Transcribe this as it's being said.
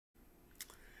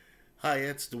Hi,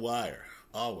 it's Dwyer.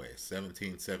 Always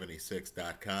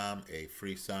 1776.com, a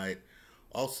free site.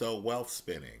 Also,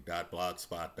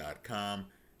 wealthspinning.blogspot.com,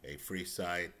 a free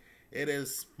site. It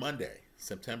is Monday,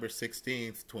 September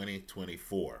 16th,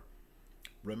 2024.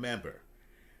 Remember,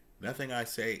 nothing I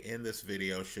say in this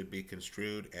video should be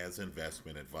construed as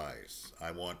investment advice.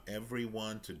 I want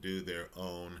everyone to do their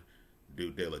own due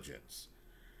diligence.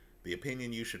 The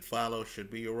opinion you should follow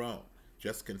should be your own.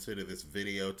 Just consider this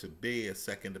video to be a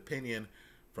second opinion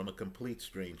from a complete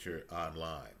stranger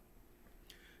online.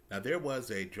 Now, there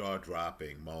was a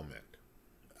jaw-dropping moment.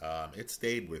 It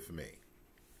stayed with me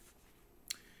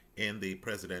in the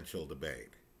presidential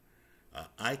debate.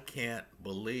 I can't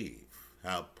believe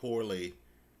how poorly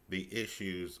the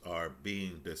issues are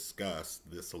being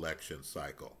discussed this election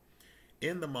cycle.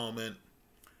 In the moment,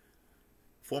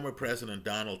 former President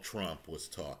Donald Trump was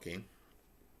talking,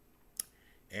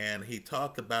 and he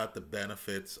talked about the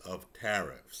benefits of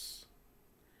tariffs.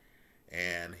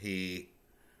 And he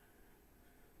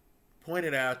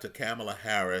pointed out to Kamala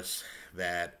Harris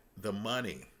that the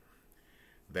money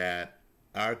that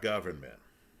our government,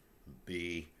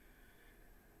 the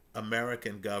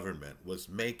American government, was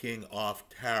making off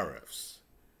tariffs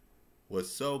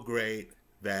was so great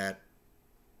that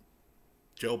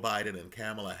Joe Biden and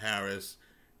Kamala Harris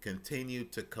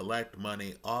continued to collect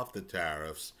money off the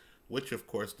tariffs, which of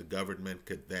course the government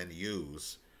could then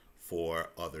use for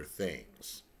other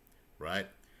things, right?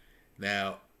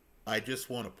 Now, I just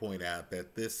want to point out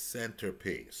that this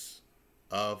centerpiece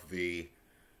of the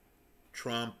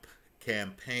Trump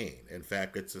campaign, in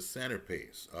fact, it's a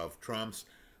centerpiece of Trump's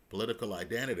political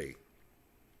identity,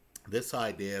 this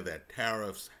idea that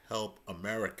tariffs help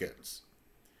Americans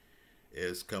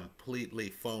is completely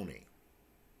phony.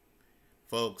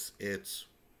 Folks, it's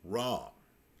wrong.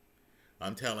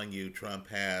 I'm telling you, Trump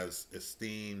has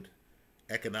esteemed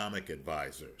economic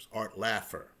advisors, Art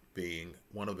Laffer being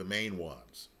one of the main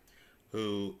ones,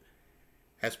 who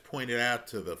has pointed out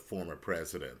to the former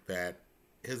president that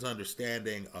his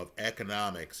understanding of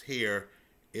economics here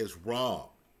is wrong,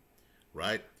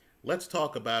 right? Let's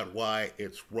talk about why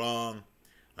it's wrong.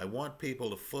 I want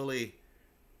people to fully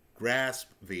grasp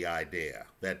the idea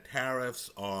that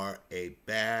tariffs are a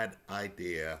bad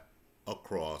idea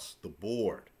across the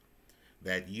board,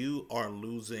 that you are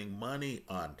losing money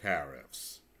on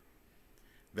tariffs,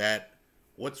 that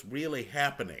what's really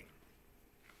happening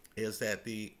is that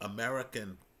the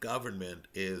American government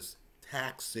is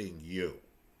taxing you.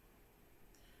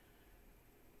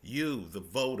 You, the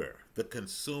voter, the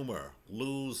consumer,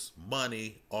 lose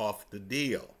money off the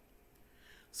deal.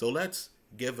 So let's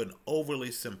give an overly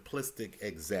simplistic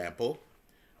example,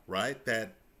 right,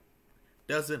 that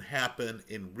doesn't happen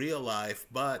in real life,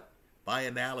 but by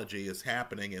analogy is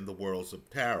happening in the world of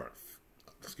tariffs.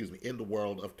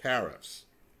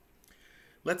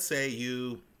 Let's say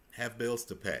you have bills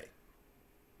to pay.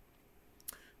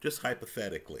 Just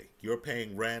hypothetically, you're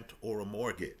paying rent or a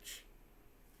mortgage.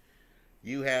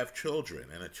 You have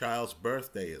children and a child's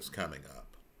birthday is coming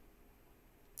up.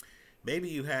 Maybe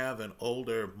you have an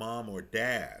older mom or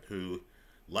dad who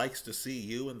likes to see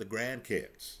you and the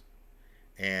grandkids,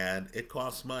 and it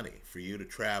costs money for you to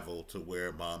travel to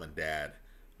where mom and dad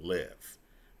live,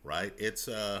 right? It's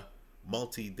a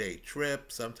multi-day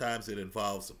trip. Sometimes it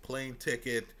involves a plane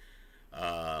ticket.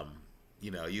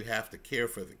 You have to care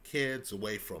for the kids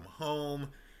away from home.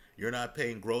 You're not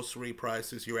paying grocery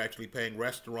prices. You're actually paying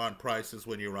restaurant prices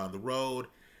when you're on the road.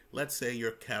 Let's say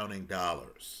you're counting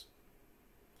dollars,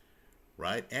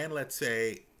 right? And let's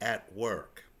say at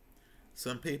work,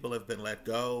 some people have been let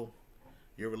go.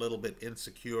 You're a little bit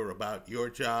insecure about your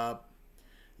job.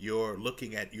 You're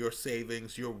looking at your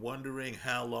savings. You're wondering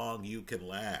how long you can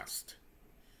last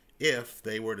if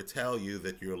they were to tell you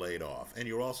that you're laid off. And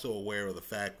you're also aware of the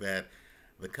fact that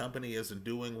the company isn't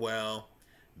doing well.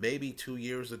 Maybe 2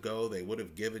 years ago, they would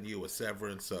have given you a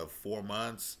severance of 4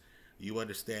 months. You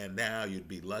understand now you'd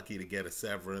be lucky to get a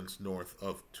severance north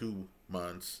of 2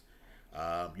 months.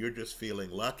 You're just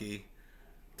feeling lucky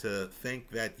to think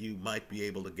that you might be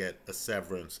able to get a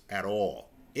severance at all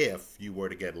if you were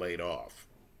to get laid off.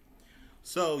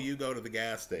 So you go to the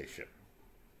gas station,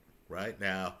 right?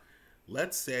 Now,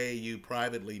 let's say you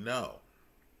privately know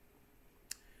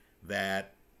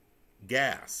that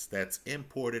gas that's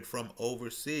imported from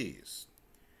overseas,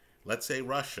 let's say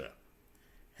Russia,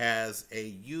 has a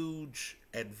huge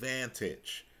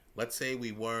advantage. Let's say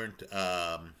we weren't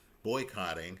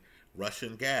boycotting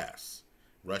Russian gas,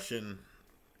 Russian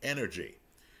energy,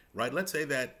 right? Let's say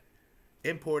that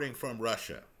importing from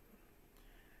Russia,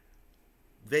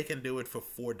 they can do it for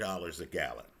 $4 a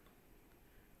gallon.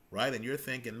 right? And you're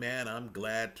thinking, man, I'm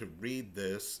glad to read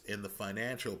this in the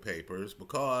financial papers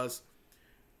because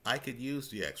I could use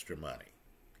the extra money,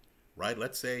 right?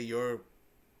 Let's say your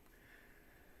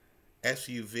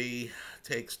SUV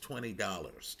takes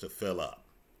 $20 to fill up,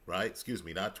 right? Excuse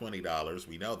me, not $20.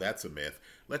 We know that's a myth.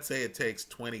 Let's say it takes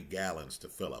 20 gallons to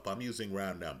fill up. I'm using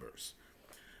round numbers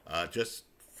just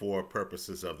for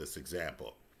purposes of this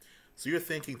example. So you're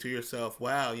thinking to yourself,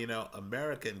 wow,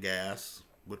 American gas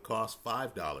would cost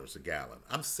 $5 a gallon.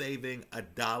 I'm saving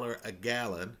 $1 a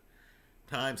gallon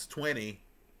times 20.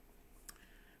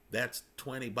 That's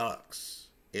 20 bucks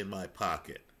in my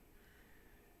pocket.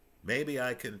 Maybe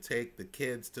I can take the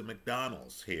kids to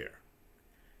McDonald's here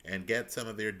and get some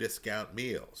of their discount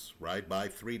meals, right? Buy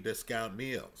 3 discount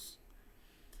meals.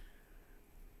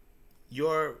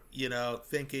 You're,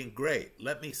 thinking, great,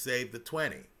 let me save the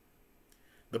 20.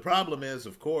 The problem is,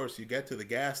 of course, you get to the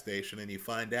gas station and you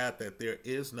find out that there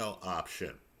is no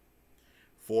option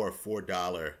for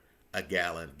 $4 a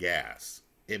gallon gas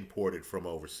imported from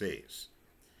overseas,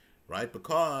 right?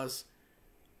 Because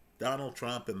Donald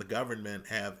Trump and the government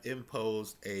have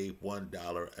imposed a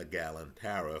 $1 a gallon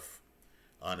tariff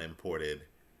on imported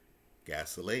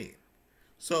gasoline.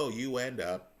 So you end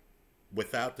up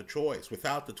without the choice,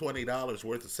 without the $20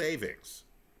 worth of savings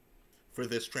for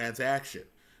this transaction.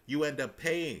 You end up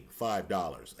paying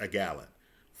 $5 a gallon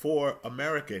for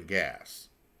American gas.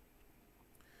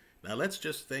 Now let's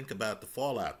just think about the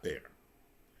fallout there,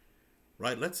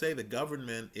 right? Let's say the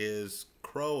government is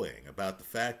crowing about the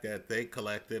fact that they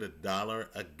collected $1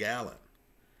 a gallon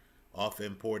off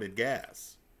imported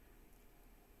gas,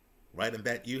 right? And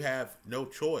that you have no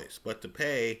choice but to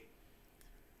pay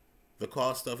the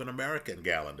cost of an American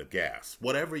gallon of gas,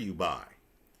 whatever you buy,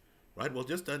 right? Well,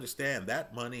 just understand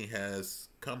that money has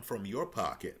come from your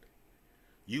pocket.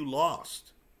 You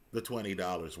lost the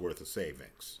 $20 worth of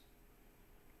savings,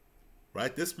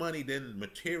 right? This money didn't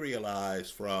materialize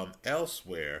from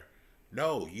elsewhere.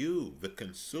 No, you, the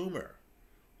consumer,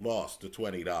 lost the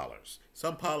 $20.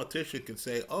 Some politician can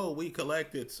say, oh, we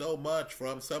collected so much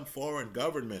from some foreign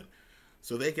government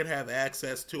so they can have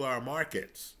access to our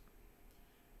markets,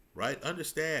 right?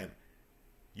 Understand,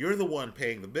 you're the one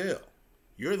paying the bill.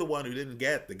 You're the one who didn't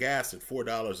get the gas at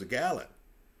 $4 a gallon.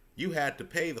 You had to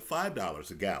pay the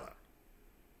 $5 a gallon.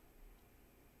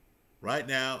 Right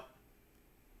now,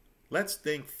 let's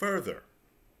think further.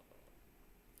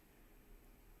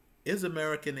 Is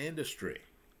American industry,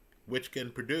 which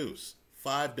can produce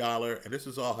 $5, and this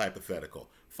is all hypothetical,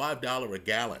 $5 a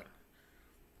gallon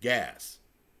gas,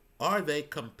 are they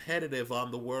competitive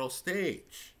on the world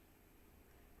stage?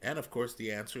 And of course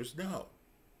the answer is no.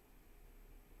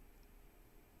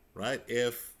 Right?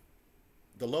 If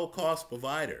the low-cost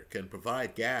provider can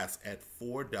provide gas at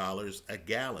 $4 a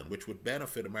gallon, which would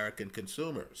benefit American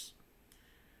consumers,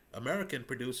 American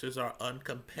producers are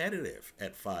uncompetitive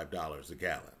at $5 a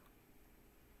gallon.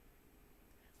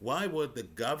 Why would the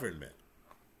government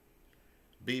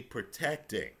be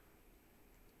protecting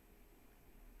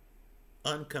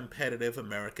uncompetitive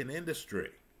American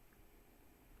industry?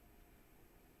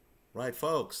 Right,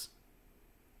 folks?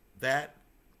 That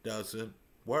doesn't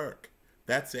work.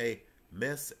 That's a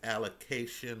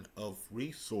misallocation of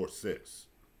resources.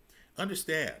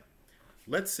 Understand,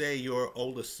 let's say your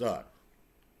oldest son,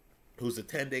 who's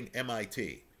attending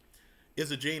MIT,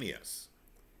 is a genius,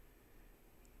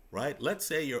 right? Let's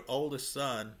say your oldest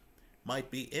son might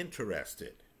be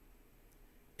interested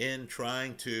in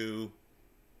trying to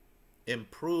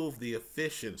improve the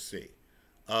efficiency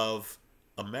of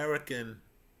American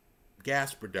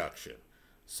gas production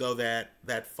so that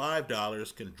that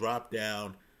 $5 can drop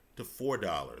down to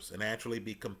 $4 and actually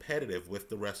be competitive with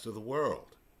the rest of the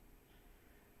world,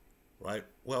 right?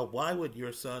 Well, why would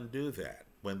your son do that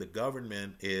when the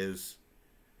government is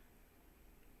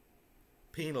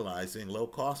penalizing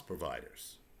low-cost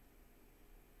providers,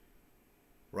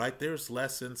 right? There's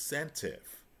less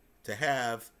incentive to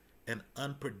have an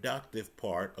unproductive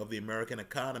part of the American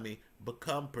economy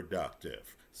become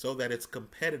productive so that it's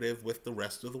competitive with the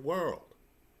rest of the world.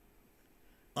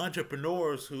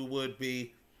 Entrepreneurs who would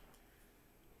be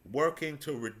working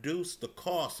to reduce the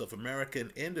cost of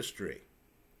American industry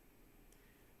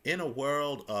in a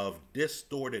world of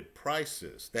distorted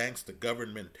prices thanks to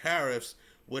government tariffs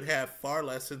would have far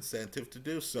less incentive to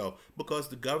do so because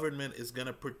the government is going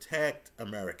to protect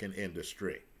American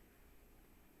industry.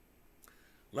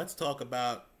 Let's talk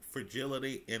about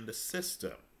fragility in the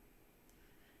system.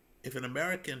 If an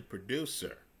American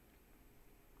producer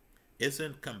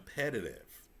isn't competitive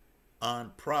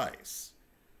on price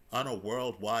on a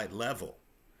worldwide level,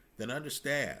 then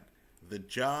understand the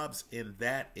jobs in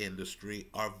that industry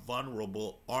are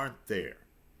vulnerable, aren't there?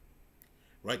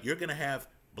 right? You're going to have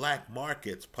black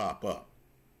markets pop up,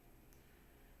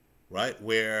 right?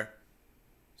 Where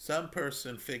some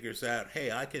person figures out,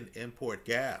 hey, I can import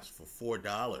gas for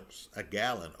 $4 a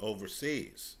gallon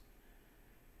overseas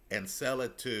and sell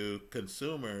it to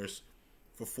consumers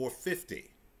for $4.50.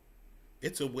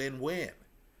 It's a win-win.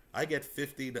 I get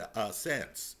 50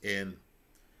 cents in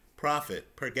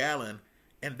profit per gallon,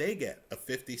 and they get a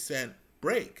 50-cent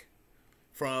break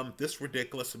from this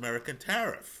ridiculous American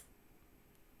tariff.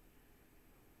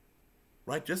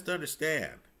 Right? Just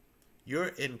understand, you're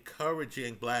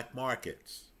encouraging black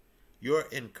markets. You're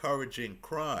encouraging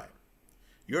crime.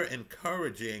 You're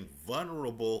encouraging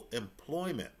vulnerable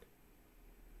employment.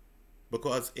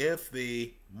 Because if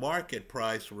the market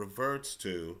price reverts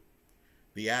to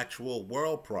the actual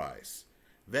world price,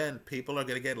 then people are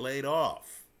going to get laid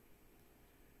off.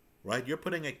 Right? You're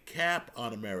putting a cap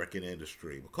on American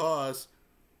industry because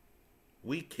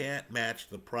we can't match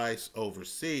the price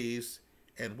overseas,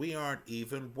 and we aren't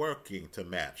even working to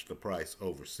match the price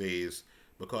overseas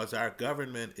because our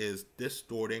government is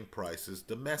distorting prices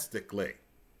domestically.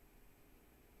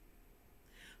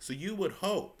 So you would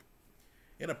hope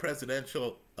in a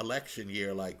presidential election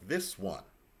year like this one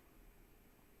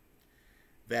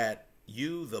that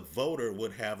you, the voter,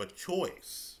 would have a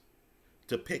choice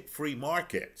to pick free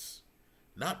markets,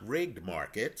 not rigged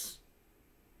markets.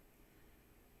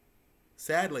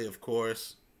 Sadly, of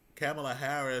course, Kamala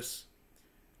Harris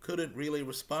couldn't really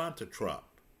respond to Trump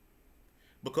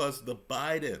because the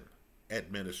Biden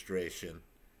administration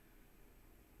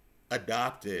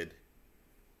adopted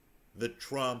the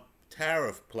Trump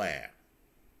tariff plan.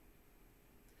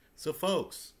 So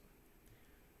folks,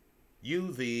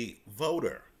 you the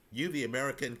voter, you the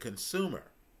American consumer,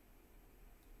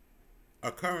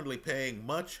 are currently paying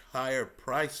much higher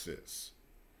prices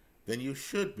than you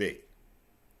should be.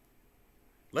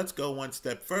 Let's go one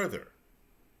step further.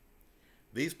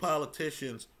 These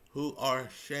politicians who are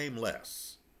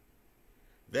shameless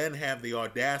then have the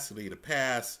audacity to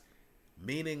pass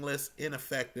meaningless,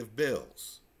 ineffective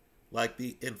bills like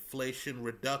the Inflation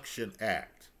Reduction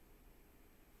Act.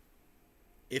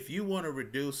 If you want to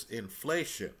reduce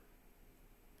inflation,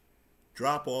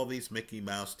 drop all these Mickey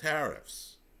Mouse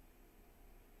tariffs.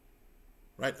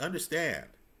 Right? Understand,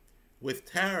 with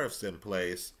tariffs in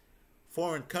place,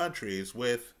 foreign countries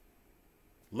with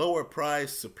lower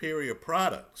priced, superior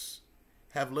products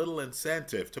have little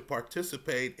incentive to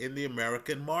participate in the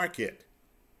American market.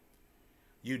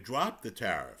 You drop the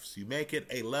tariffs, you make it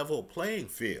a level playing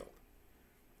field,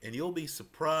 and you'll be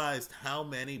surprised how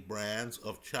many brands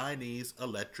of Chinese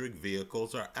electric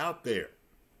vehicles are out there.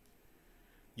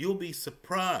 You'll be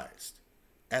surprised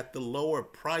at the lower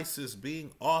prices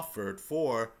being offered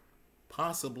for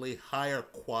possibly higher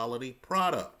quality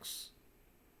products.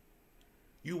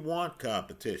 You want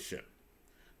competition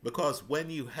because when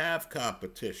you have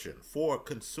competition for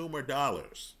consumer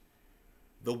dollars,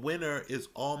 the winner is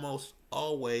almost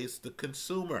always the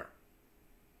consumer.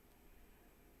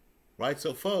 Right?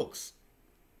 So folks,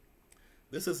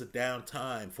 this is a down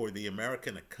time for the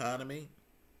American economy.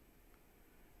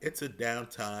 It's a down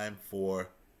time for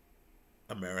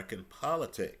American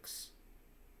politics.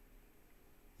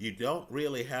 You don't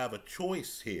really have a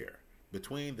choice here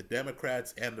between the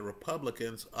Democrats and the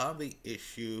Republicans on the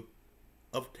issue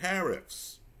of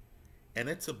tariffs. And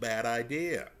it's a bad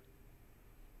idea.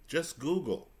 Just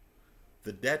Google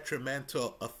the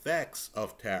detrimental effects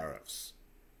of tariffs.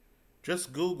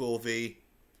 Just Google the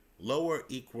lower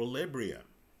equilibrium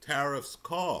tariffs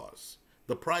cause,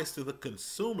 the price to the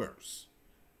consumers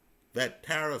that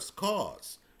tariffs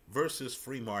cause versus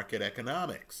free market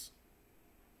economics.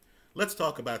 Let's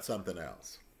talk about something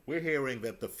else. We're hearing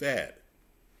that the Fed,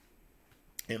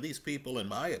 and these people, in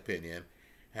my opinion,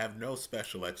 have no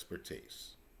special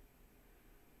expertise.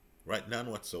 Right? None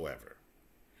whatsoever.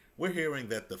 We're hearing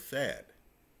that the Fed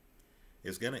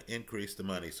is going to increase the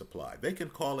money supply. They can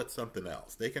call it something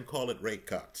else. They can call it rate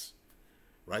cuts.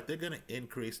 Right? They're going to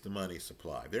increase the money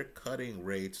supply. They're cutting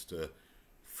rates to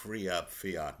free up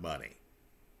fiat money.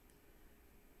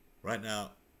 Right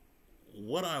now,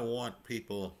 what I want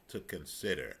people to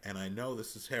consider, and I know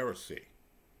this is heresy,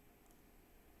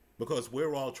 because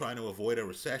we're all trying to avoid a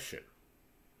recession.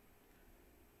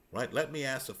 Right? Let me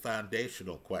ask a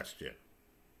foundational question.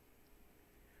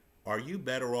 Are you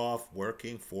better off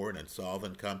working for an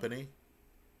insolvent company?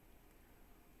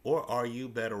 Or are you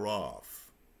better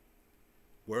off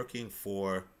working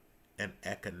for an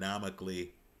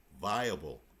economically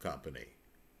viable company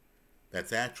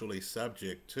that's actually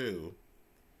subject to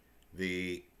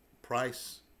the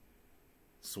price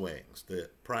swings, the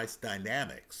price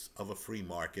dynamics of a free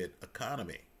market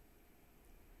economy?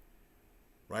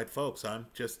 Right, folks? I'm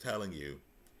just telling you,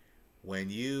 when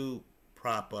you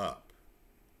prop up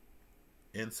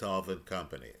insolvent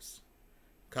companies,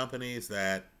 companies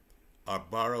that are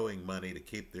borrowing money to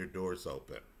keep their doors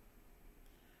open,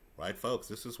 right, folks?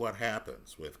 This is what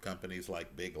happens with companies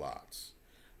like Big Lots,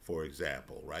 for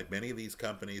example, right? Many of these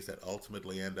companies that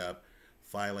ultimately end up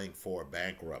filing for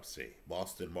bankruptcy,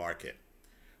 Boston Market,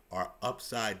 are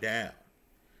upside down.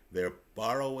 They're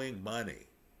borrowing money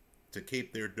to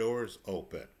keep their doors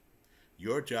open.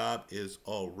 Your job is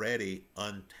already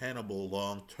untenable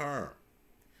long term.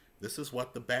 This is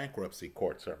what the bankruptcy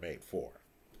courts are made for,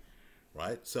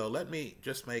 right? So let me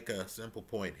just make a simple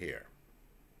point here.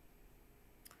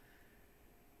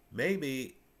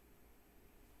 Maybe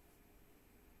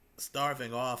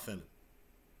starving off in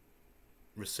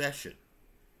recession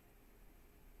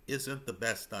isn't the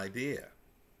best idea.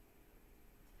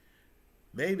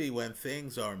 Maybe when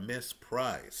things are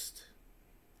mispriced,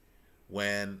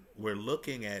 when we're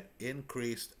looking at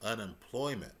increased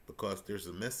unemployment because there's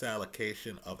a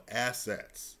misallocation of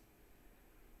assets,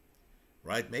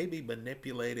 right? Maybe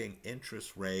manipulating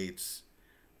interest rates,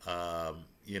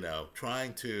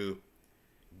 trying to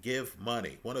give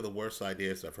money. One of the worst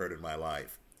ideas I've heard in my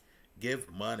life.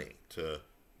 Give money to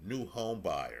new home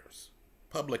buyers,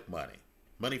 public money,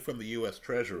 money from the U.S.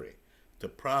 Treasury to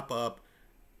prop up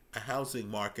a housing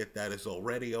market that is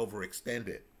already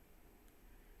overextended.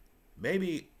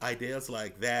 Maybe ideas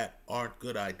like that aren't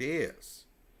good ideas.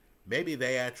 Maybe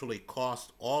they actually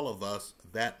cost all of us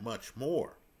that much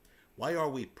more. Why are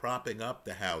we propping up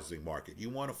the housing market? You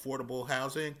want affordable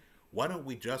housing? Why don't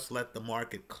we just let the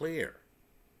market clear?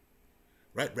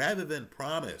 Right? Rather than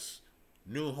promise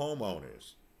new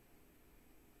homeowners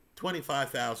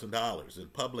 $25,000 in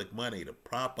public money to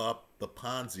prop up the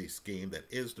Ponzi scheme that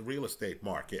is the real estate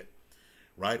market,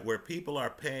 right? Where people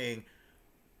are paying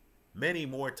many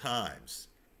more times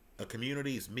a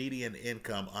community's median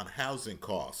income on housing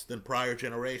costs than prior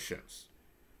generations,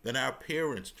 than our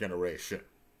parents' generation.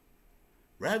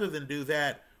 Rather than do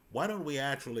that, why don't we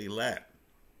actually let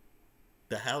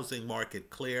the housing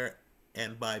market clear?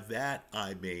 And by that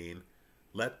I mean,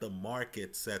 let the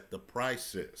market set the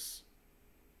prices.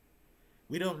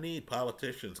 We don't need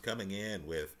politicians coming in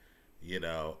with,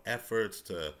 efforts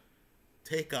to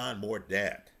take on more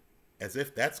debt, as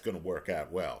if that's going to work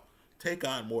out well. Take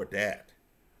on more debt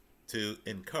to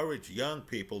encourage young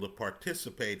people to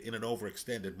participate in an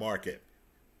overextended market.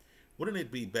 Wouldn't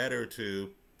it be better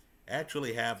to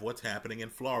actually have what's happening in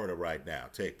Florida right now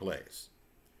take place,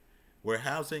 where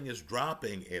housing is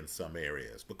dropping in some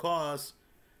areas because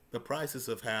the prices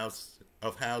of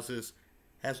houses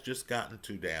has just gotten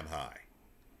too damn high.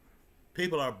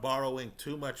 People are borrowing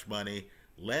too much money.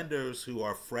 Lenders who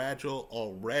are fragile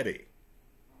already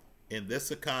in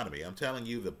this economy, I'm telling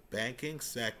you, the banking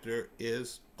sector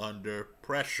is under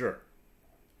pressure,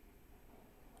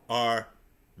 are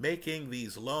making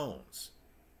these loans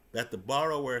that the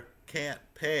borrower can't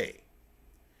pay.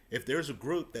 If there's a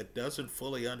group that doesn't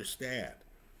fully understand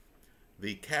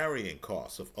the carrying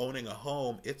costs of owning a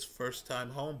home, it's first-time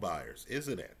home buyers,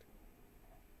 isn't it?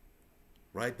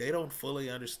 Right? They don't fully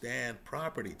understand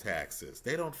property taxes.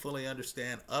 They don't fully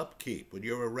understand upkeep. When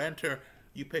you're a renter,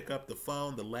 you pick up the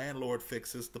phone, the landlord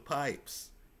fixes the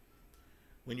pipes.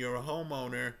 When you're a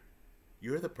homeowner,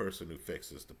 you're the person who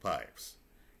fixes the pipes.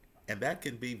 And that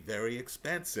can be very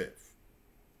expensive.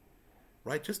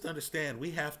 Right? Just understand,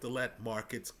 we have to let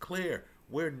markets clear.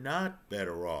 We're not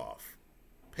better off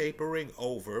papering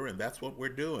over, and that's what we're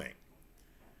doing,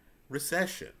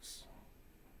 recessions.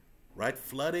 Right?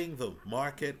 Flooding the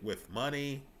market with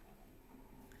money,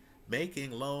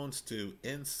 making loans to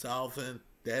insolvent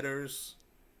debtors.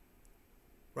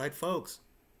 Right, folks?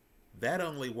 That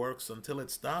only works until it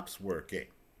stops working.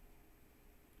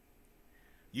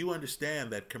 You understand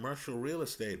that commercial real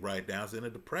estate right now is in a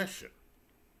depression,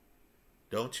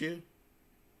 don't you?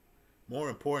 More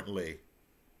importantly,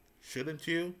 shouldn't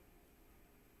you?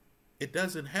 It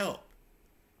doesn't help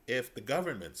if the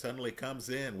government suddenly comes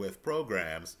in with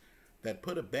programs that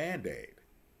put a Band-Aid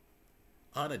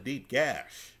on a deep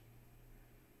gash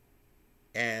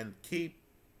and keep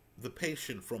the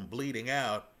patient from bleeding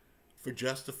out for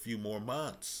just a few more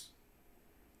months.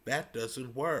 That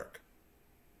doesn't work.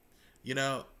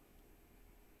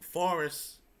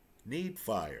 Forests need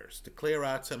fires to clear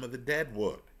out some of the dead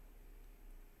wood.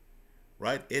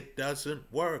 Right? It doesn't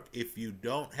work. If you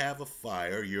don't have a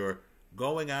fire, you're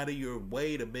going out of your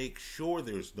way to make sure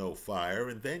there's no fire,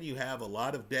 and then you have a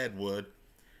lot of dead wood,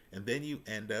 and then you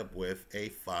end up with a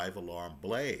 5-alarm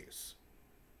blaze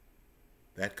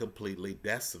that completely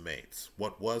decimates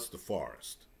what was the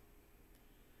forest.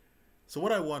 So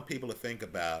what I want people to think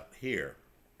about here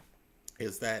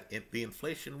is that the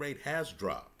inflation rate has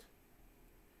dropped.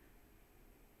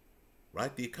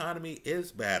 Right? The economy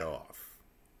is bad off.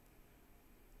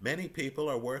 Many people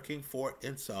are working for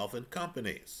insolvent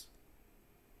companies.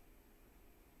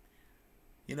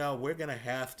 You know, we're going to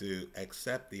have to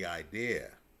accept the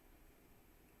idea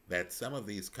that some of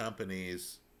these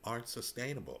companies aren't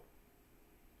sustainable,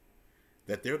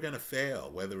 that they're going to fail,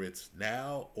 whether it's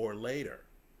now or later,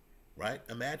 right?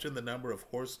 Imagine the number of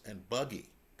horse and buggy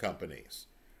companies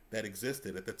that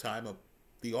existed at the time of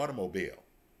the automobile,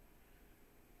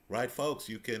 right, folks?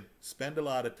 You can spend a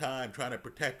lot of time trying to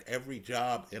protect every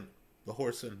job in the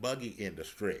horse and buggy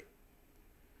industry.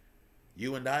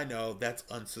 You and I know that's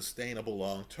unsustainable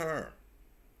long term.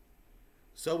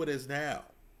 So it is now.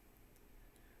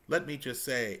 Let me just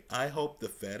say, I hope the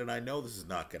Fed, and I know this is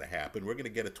not going to happen, we're going to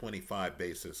get a 25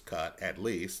 basis cut at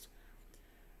least.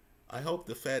 I hope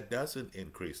the Fed doesn't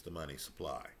increase the money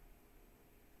supply.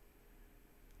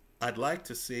 I'd like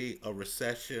to see a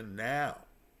recession now.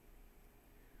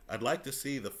 I'd like to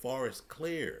see the forest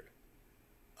cleared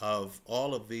of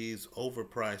all of these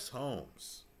overpriced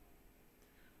homes,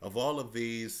 of all of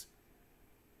these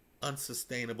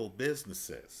unsustainable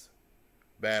businesses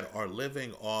that are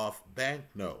living off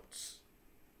banknotes.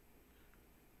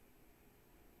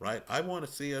 Right? I want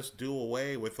to see us do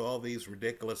away with all these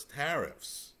ridiculous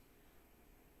tariffs.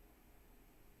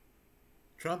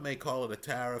 Trump may call it a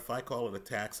tariff, I call it a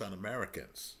tax on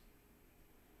Americans.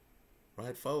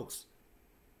 Right, folks?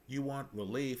 You want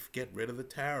relief, get rid of the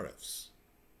tariffs.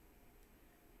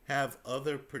 Have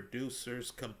other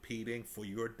producers competing for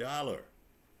your dollar.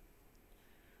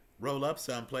 Roll up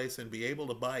someplace and be able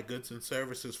to buy goods and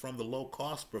services from the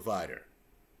low-cost provider,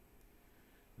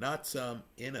 not some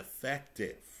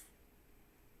ineffective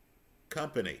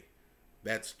company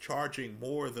that's charging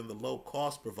more than the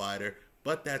low-cost provider,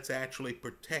 but that's actually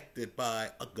protected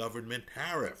by a government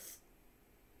tariff.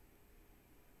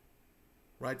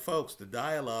 Right, folks? The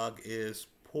dialogue is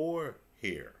poor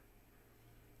here.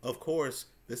 Of course,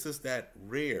 this is that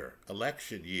rare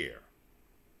election year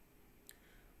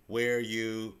where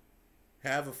you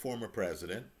have a former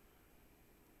president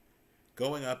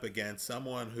going up against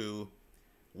someone who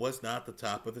was not the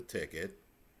top of the ticket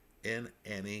in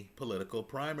any political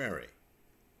primary.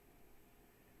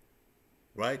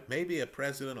 Right? Maybe a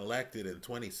president elected in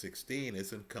 2016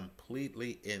 isn't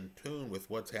completely in tune with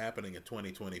what's happening in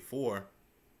 2024.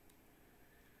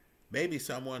 Maybe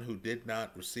someone who did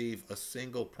not receive a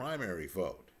single primary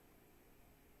vote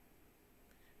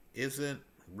isn't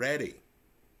ready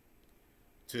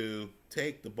to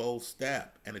take the bold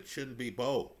step, and it shouldn't be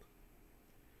bold,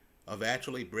 of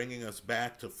actually bringing us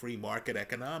back to free market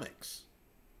economics.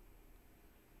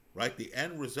 Right? The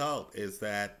end result is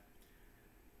that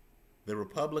the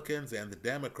Republicans and the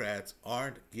Democrats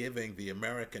aren't giving the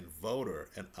American voter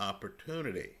an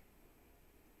opportunity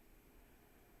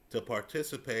to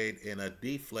participate in a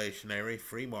deflationary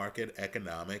free market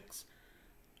economics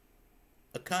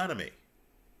economy.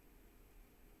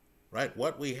 Right?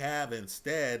 What we have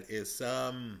instead is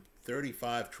some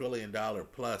 $35 trillion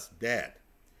plus debt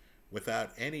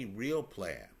without any real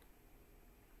plan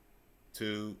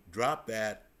to drop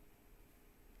that,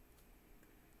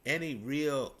 any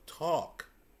real talk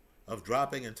of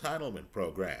dropping entitlement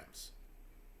programs.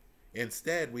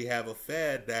 Instead, we have a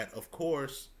Fed that, of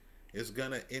course, is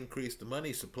going to increase the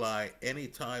money supply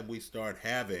anytime we start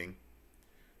having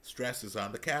stresses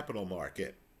on the capital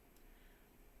market.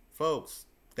 Folks,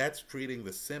 that's treating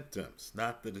the symptoms,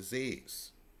 not the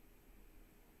disease.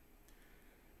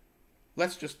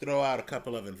 Let's just throw out a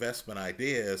couple of investment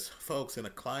ideas. Folks, in a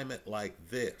climate like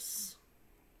this,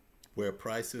 where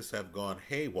prices have gone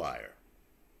haywire,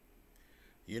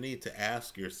 you need to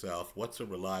ask yourself, what's a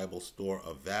reliable store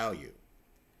of value?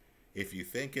 If you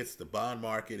think it's the bond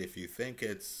market, if you think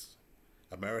it's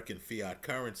American fiat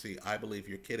currency, I believe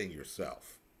you're kidding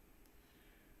yourself.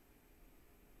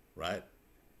 Right?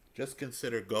 Just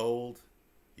consider gold.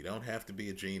 You don't have to be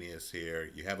a genius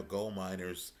here. You have a gold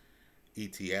miners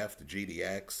ETF, the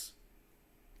GDX.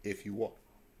 If you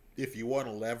want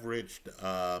a leveraged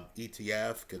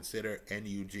ETF, consider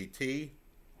NUGT.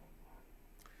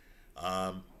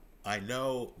 I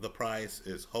know the price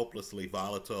is hopelessly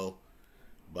volatile,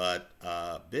 but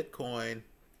Bitcoin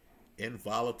in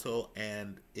volatile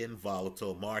and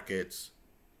involatile markets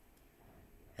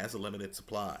has a limited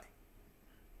supply,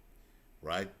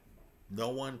 right? No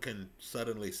one can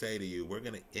suddenly say to you, we're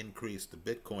going to increase the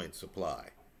Bitcoin supply.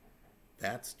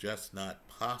 That's just not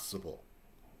possible,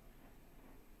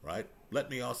 right? Let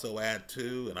me also add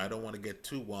too, and I don't want to get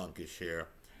too wonkish here,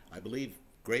 I believe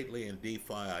greatly in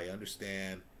DeFi. I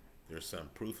understand there's some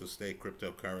proof-of-stake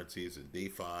cryptocurrencies in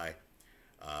DeFi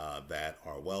that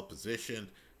are well positioned.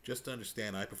 Just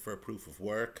understand, I prefer proof of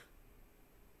work.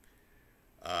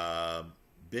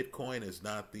 Bitcoin is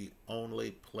not the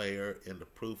only player in the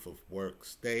proof of work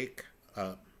stake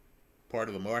part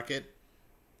of the market.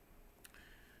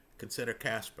 Consider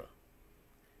Caspa,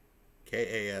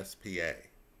 Kaspa,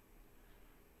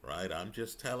 right? I'm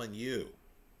just telling you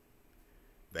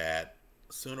that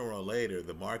sooner or later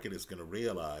the market is going to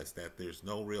realize that there's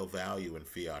no real value in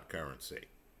fiat currency,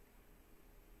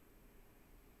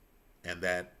 and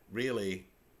that really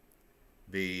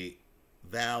the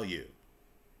value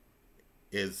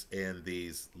is in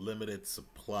these limited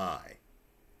supply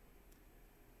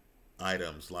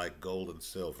items like gold and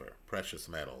silver, precious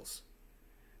metals,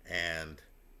 and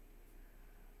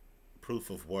proof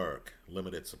of work,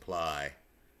 limited supply,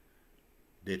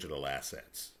 digital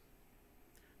assets.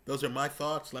 Those are my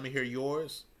thoughts. Let me hear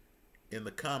yours in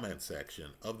the comment section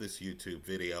of this YouTube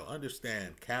video.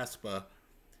 Understand, Caspa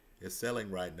is selling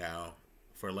right now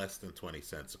for less than 20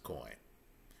 cents a coin.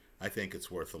 I think it's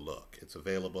worth a look. It's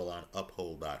available on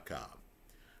uphold.com.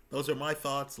 Those are my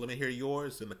thoughts. Let me hear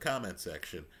yours in the comment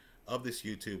section of this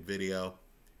YouTube video.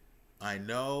 I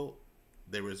know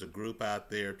there is a group out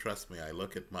there, trust me, I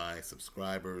look at my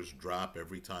subscribers drop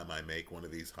every time I make one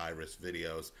of these high-risk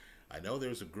videos. I know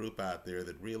there's a group out there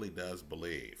that really does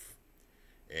believe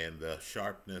in the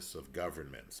sharpness of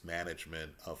governments,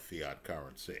 management of fiat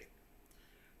currency.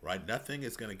 Right? Nothing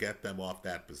is going to get them off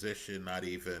that position, not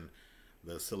even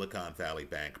the Silicon Valley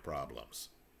Bank problems.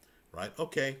 Right?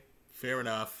 Okay, fair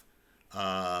enough.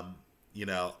 You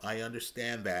know, I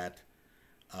understand that.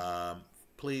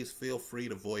 Please feel free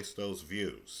to voice those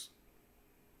views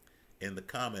in the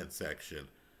comment section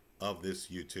of this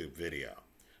YouTube video.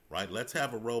 Right? Let's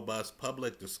have a robust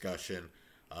public discussion.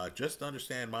 Just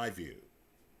understand my view.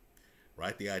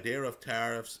 Right? The idea of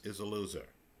tariffs is a loser.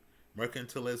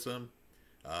 Mercantilism,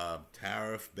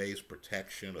 tariff-based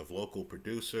protection of local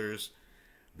producers,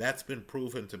 that's been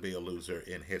proven to be a loser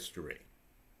in history.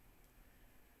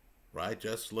 Right?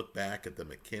 Just look back at the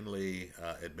McKinley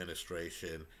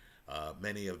administration,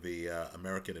 many of the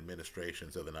American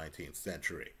administrations of the 19th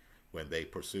century when they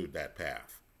pursued that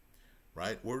path.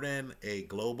 Right? We're in a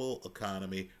global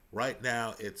economy. Right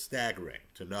now, it's staggering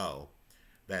to know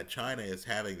that China is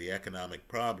having the economic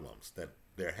problems that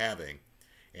they're having,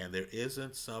 and there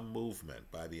isn't some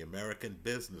movement by the American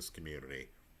business community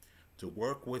to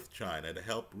work with China to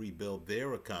help rebuild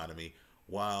their economy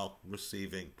while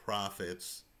receiving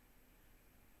profits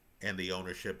and the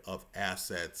ownership of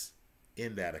assets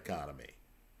in that economy.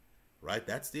 Right?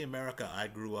 That's the America I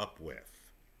grew up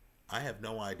with. I have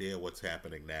no idea what's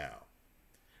happening now.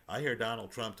 I hear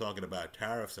Donald Trump talking about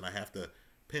tariffs and I have to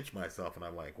pinch myself and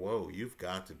I'm like, whoa, you've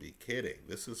got to be kidding.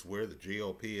 This is where the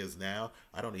GOP is now?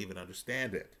 I don't even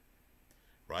understand it.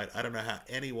 Right? I don't know how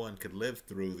anyone could live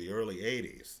through the early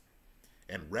 80s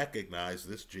and recognize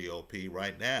this GOP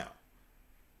right now.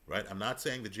 Right? I'm not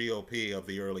saying the GOP of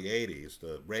the early 80s,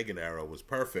 the Reagan era, was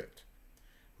perfect.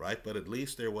 Right? But at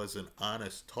least there was an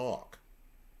honest talk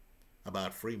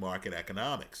about free market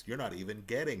economics. You're not even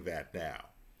getting that now.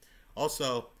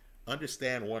 Also,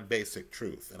 understand one basic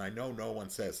truth, and I know no one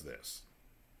says this.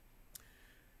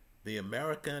 The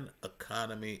American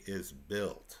economy is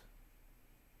built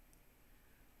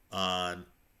on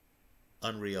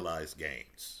unrealized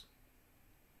gains.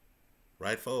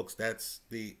 Right, folks? That's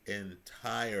the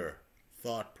entire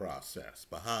thought process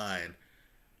behind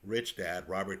Rich Dad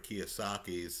Robert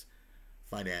Kiyosaki's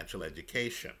financial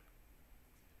education.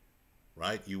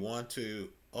 Right? You want to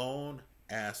own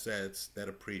assets that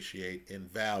appreciate in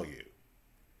value.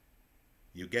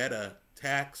 You get a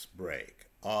tax break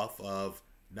off of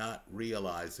not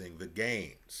realizing the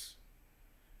gains.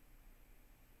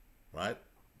 Right?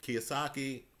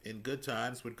 Kiyosaki, in good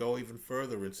times, would go even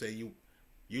further and say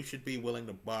you should be willing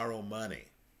to borrow money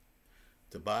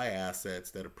to buy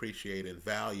assets that appreciate in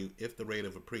value if the rate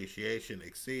of appreciation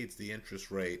exceeds the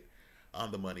interest rate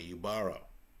on the money you borrow.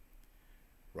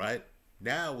 Right?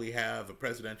 Now we have a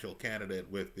presidential candidate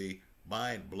with the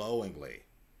mind-blowingly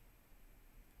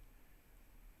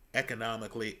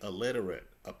economically illiterate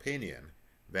opinion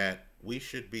that we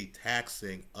should be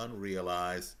taxing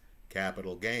unrealized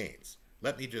capital gains.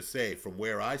 Let me just say, from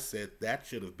where I sit, that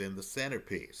should have been the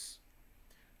centerpiece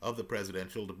of the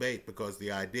presidential debate because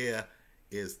the idea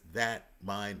is that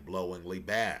mind-blowingly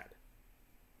bad.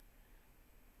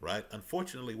 Right?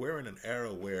 Unfortunately, we're in an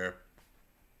era where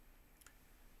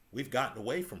we've gotten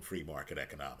away from free market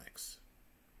economics,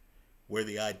 where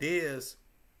the ideas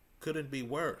couldn't be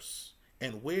worse,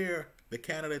 and where the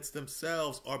candidates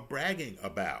themselves are bragging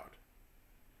about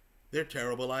their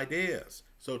terrible ideas.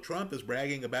 So Trump is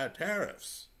bragging about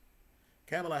tariffs.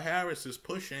 Kamala Harris is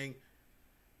pushing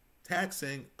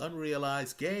taxing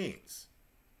unrealized gains.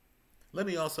 Let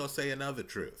me also say another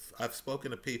truth. I've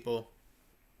spoken to people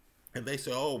and they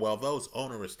say, oh, well, those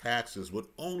onerous taxes would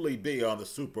only be on the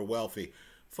super wealthy.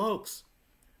 Folks,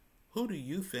 who do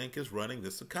you think is running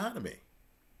this economy?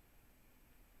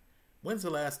 When's the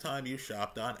last time you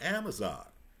shopped on Amazon?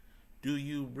 Do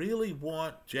you really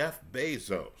want Jeff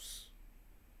Bezos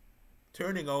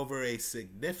turning over a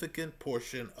significant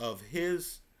portion of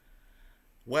his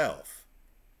wealth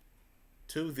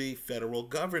to the federal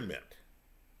government?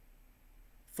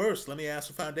 First, let me ask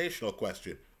a foundational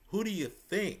question. Who do you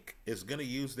think is going to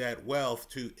use that wealth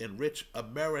to enrich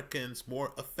Americans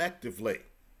more effectively?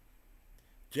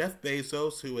 Jeff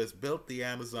Bezos, who has built the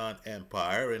Amazon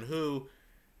empire and who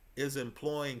is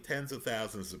employing tens of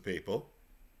thousands of people,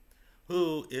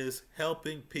 who is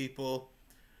helping people,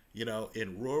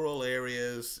 in rural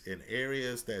areas, in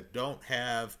areas that don't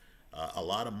have a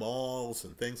lot of malls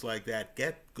and things like that,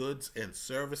 get goods and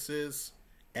services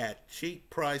at cheap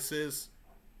prices.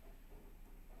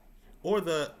 Or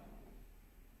the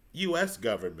U.S.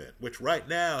 government, which right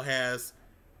now has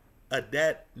a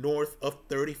debt north of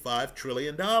 $35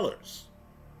 trillion.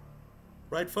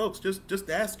 Right, folks? Just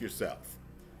ask yourself,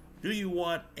 do you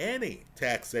want any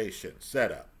taxation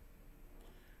set up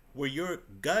where you're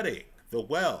gutting the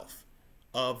wealth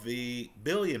of the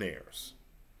billionaires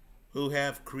who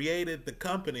have created the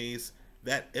companies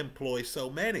that employ so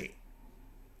many?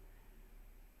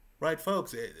 Right,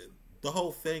 folks? The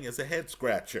whole thing is a head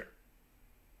scratcher.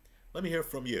 Let me hear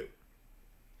from you.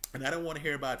 And I don't want to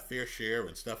hear about fair share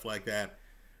and stuff like that.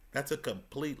 That's a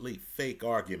completely fake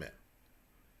argument.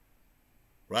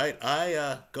 Right?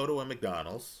 I go to a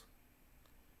McDonald's.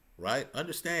 Right?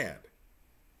 Understand.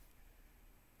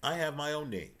 I have my own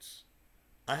needs.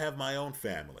 I have my own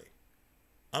family.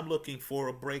 I'm looking for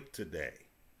a break today.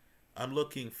 I'm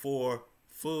looking for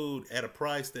food at a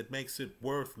price that makes it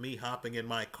worth me hopping in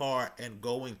my car and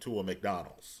going to a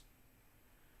McDonald's.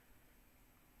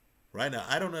 Right now,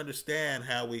 I don't understand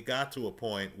how we got to a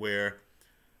point where,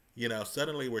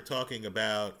 suddenly we're talking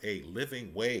about a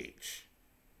living wage.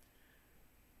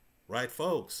 Right,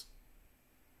 folks?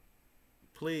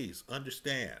 Please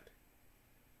understand.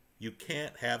 You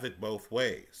can't have it both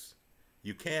ways.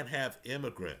 You can't have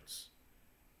immigrants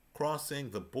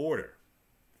crossing the border,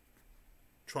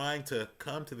 trying to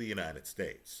come to the United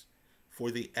States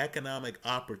for the economic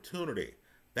opportunity.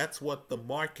 That's what the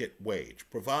market wage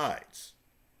provides.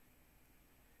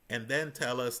 And then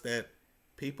tell us that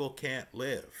people can't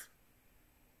live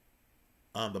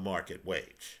on the market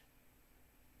wage.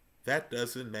 That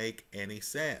doesn't make any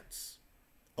sense.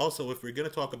 Also, if we're going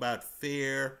to talk about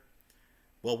fair,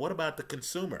 well, what about the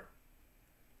consumer?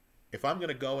 If I'm going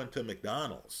to go into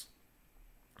McDonald's,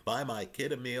 buy my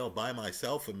kid a meal, buy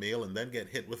myself a meal, and then get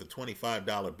hit with a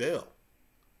 $25 bill,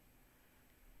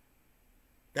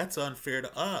 that's unfair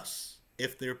to us.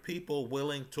 If there are people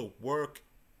willing to work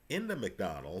in the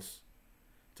McDonald's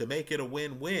to make it a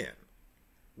win-win,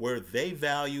 where they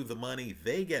value the money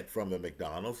they get from the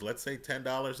McDonald's, let's say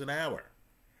 $10 an hour.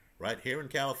 Right here in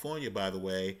California, by the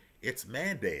way, it's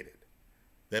mandated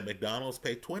that McDonald's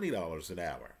pay $20 an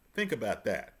hour. Think about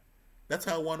that. That's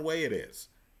how one way it is.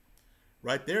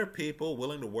 Right? There are people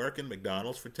willing to work in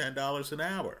McDonald's for $10 an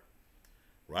hour.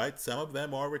 Right? Some of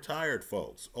them are retired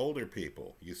folks, older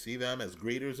people. You see them as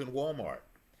greeters in Walmart.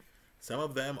 Some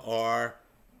of them are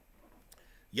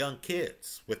young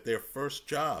kids with their first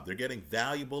job. They're getting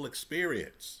valuable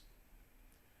experience.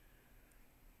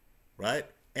 Right?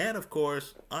 And of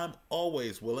course, I'm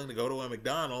always willing to go to a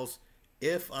McDonald's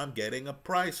if I'm getting a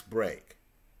price break.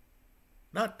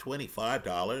 Not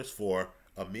 $25 for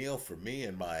a meal for me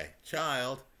and my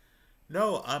child.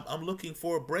 No, I'm looking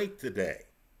for a break today.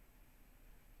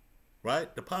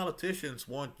 Right? The politicians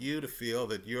want you to feel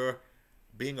that you're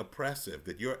being oppressive,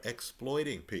 that you're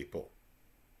exploiting people.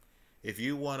 If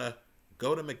you want to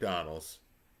go to McDonald's,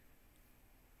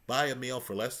 buy a meal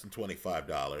for less than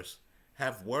 $25,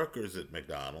 have workers at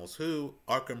McDonald's who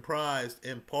are comprised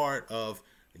in part of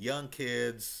young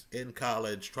kids in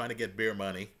college trying to get beer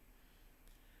money,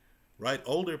 right?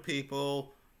 Older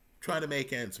people trying to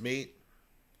make ends meet.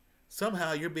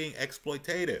 Somehow you're being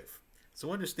exploitative.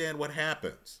 So understand what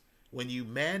happens. When you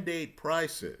mandate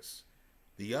prices,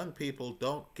 the young people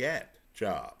don't get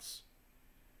jobs.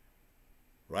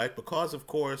 Right? Because, of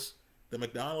course, the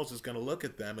McDonald's is going to look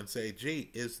at them and say,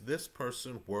 gee, is this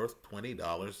person worth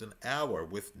 $20 an hour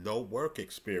with no work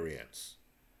experience?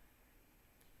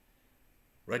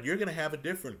 Right? You're going to have a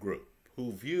different group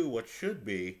who view what should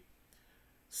be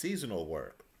seasonal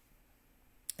work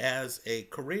as a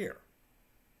career.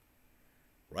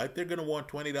 right? They're going to want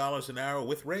 $20 an hour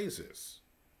with raises,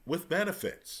 with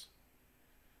benefits.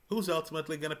 Who's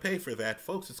ultimately going to pay for that,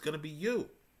 folks? It's going to be you.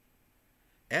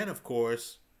 And of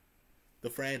course, the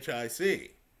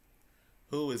franchisee,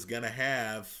 who is going to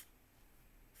have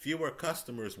fewer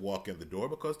customers walk in the door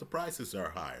because the prices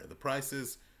are higher. The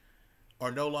prices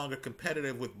are no longer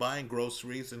competitive with buying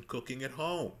groceries and cooking at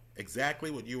home. Exactly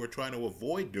what you were trying to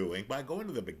avoid doing by going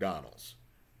to the McDonald's,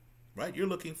 right? You're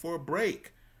looking for a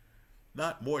break,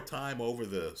 not more time over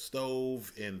the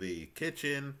stove in the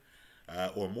kitchen,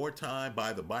 or more time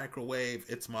by the microwave.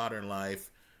 It's modern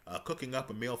life, cooking up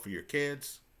a meal for your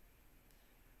kids,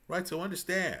 right? So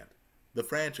understand, the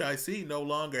franchisee no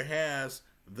longer has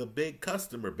the big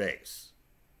customer base.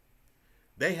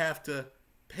 They have to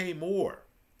pay more.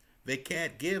 They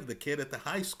can't give the kid at the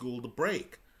high school the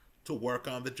break to work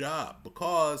on the job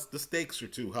because the stakes are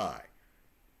too high.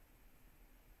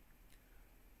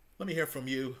 Let me hear from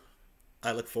you.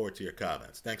 I look forward to your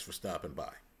comments. Thanks for stopping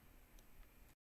by.